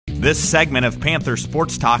This segment of Panther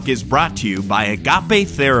Sports Talk is brought to you by Agape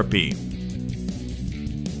Therapy.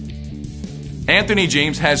 Anthony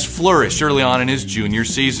James has flourished early on in his junior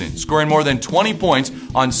season, scoring more than 20 points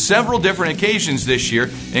on several different occasions this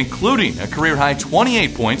year, including a career-high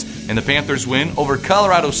 28 points in the Panthers' win over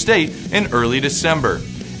Colorado State in early December.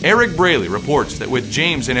 Eric Braley reports that with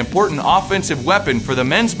James an important offensive weapon for the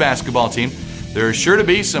men's basketball team, there are sure to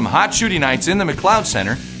be some hot shooting nights in the McLeod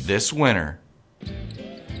Center this winter.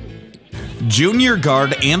 Junior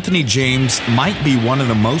guard Anthony James might be one of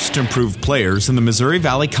the most improved players in the Missouri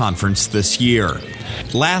Valley Conference this year.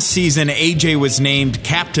 Last season, AJ was named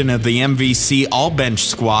captain of the MVC all-bench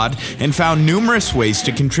squad and found numerous ways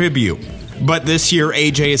to contribute. But this year,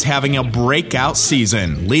 AJ is having a breakout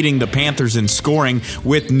season, leading the Panthers in scoring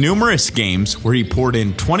with numerous games where he poured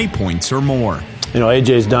in 20 points or more. You know,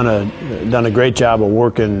 AJ's done a great job of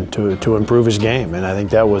working to improve his game, and I think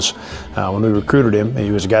that was when we recruited him.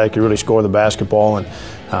 He was a guy that could really score the basketball, and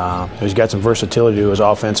he's got some versatility to his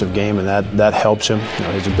offensive game, and that helps him. You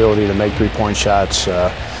know, his ability to make three-point shots,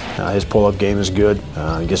 his pull-up game is good.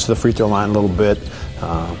 He gets to the free throw line a little bit,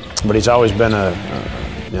 but he's always been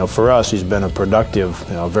for us, he's been a productive,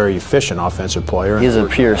 very efficient offensive player. He's a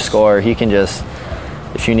pure scorer. He can just,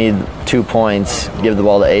 if you need 2 points, give the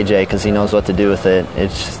ball to AJ because he knows what to do with it.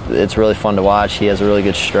 It's really fun to watch. He has a really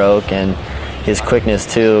good stroke, and his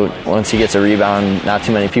quickness too. Once he gets a rebound, not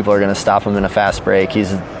too many people are going to stop him in a fast break.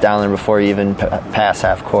 He's down there before he even pass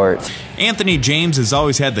half court. Anthony James has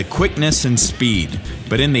always had the quickness and speed,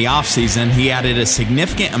 but in the offseason he added a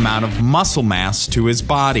significant amount of muscle mass to his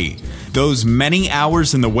body. Those many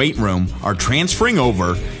hours in the weight room are transferring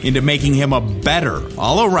over into making him a better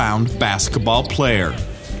all-around basketball player.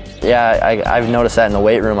 Yeah, I've noticed that in the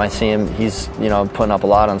weight room. I see him, he's putting up a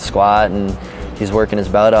lot on squat, and he's working his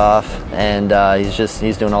butt off, and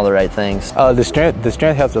he's doing all the right things. The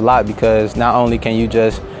strength helps a lot because not only can you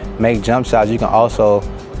just make jump shots, you can also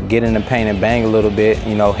get in the paint and bang a little bit,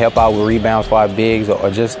 help out with rebounds for our bigs,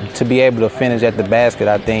 or just to be able to finish at the basket,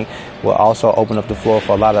 I think will also open up the floor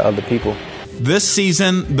for a lot of other people. This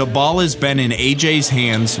season, the ball has been in AJ's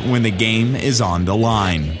hands when the game is on the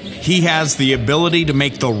line. He has the ability to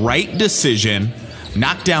make the right decision,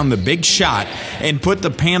 knock down the big shot, and put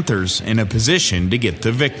the Panthers in a position to get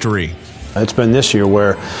the victory. It's been this year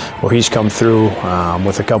where he's come through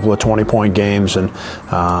with a couple of 20-point games, and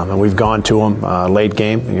we've gone to him late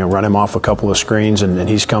game, run him off a couple of screens, and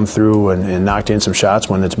he's come through and knocked in some shots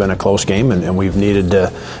when it's been a close game, and we've needed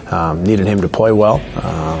him to play well.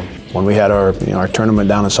 When we had our tournament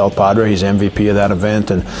down in South Padre, he's MVP of that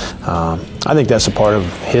event, and I think that's a part of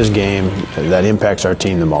his game that impacts our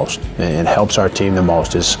team the most and helps our team the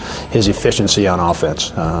most is his efficiency on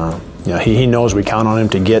offense. He knows we count on him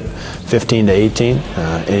to get 15 to 18,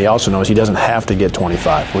 and he also knows he doesn't have to get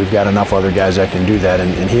 25. We've got enough other guys that can do that,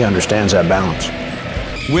 and he understands that balance.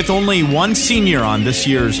 With only one senior on this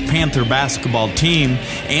year's Panther basketball team,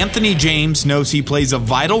 Anthony James knows he plays a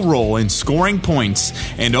vital role in scoring points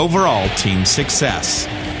and overall team success.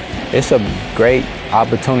 It's a great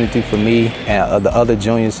opportunity for me and the other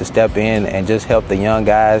juniors to step in and just help the young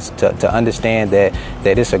guys to understand that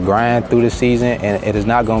it's a grind through the season, and it is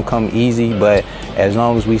not going to come easy, but as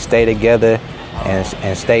long as we stay together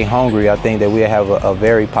and stay hungry, I think that we'll have a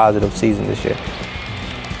very positive season this year.